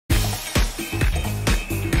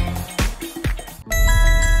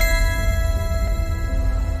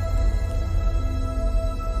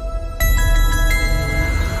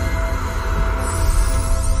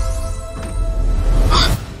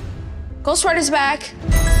Ghostwriter's back.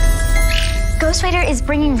 Ghostwriter is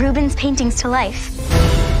bringing Ruben's paintings to life.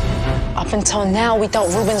 Up until now, we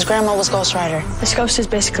thought Ruben's grandma was Ghostwriter. This ghost is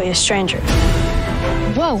basically a stranger.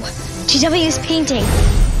 Whoa, GW's painting.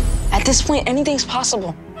 At this point, anything's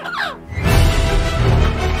possible.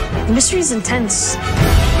 The mystery's intense.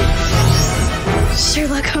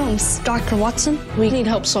 Sherlock Holmes. Dr. Watson? We need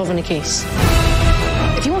help solving the case.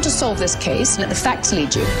 If you want to solve this case, let the facts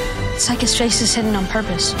lead you. It's like his face is hidden on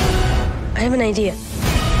purpose. I have an idea.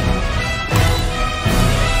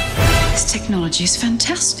 This technology is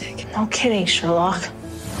fantastic. No kidding, Sherlock.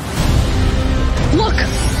 Look!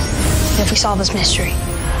 If we solve this mystery,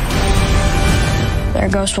 their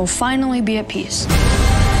ghost will finally be at peace.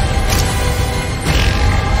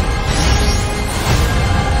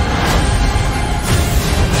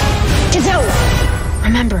 Get out!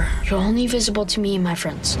 Remember, you're only visible to me and my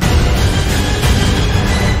friends.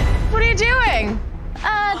 What are you doing?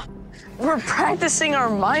 We're practicing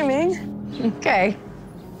our miming. Okay.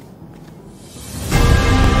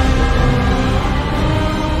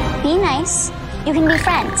 Be nice. You can be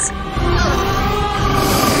friends.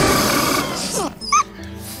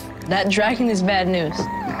 That dragon is bad news.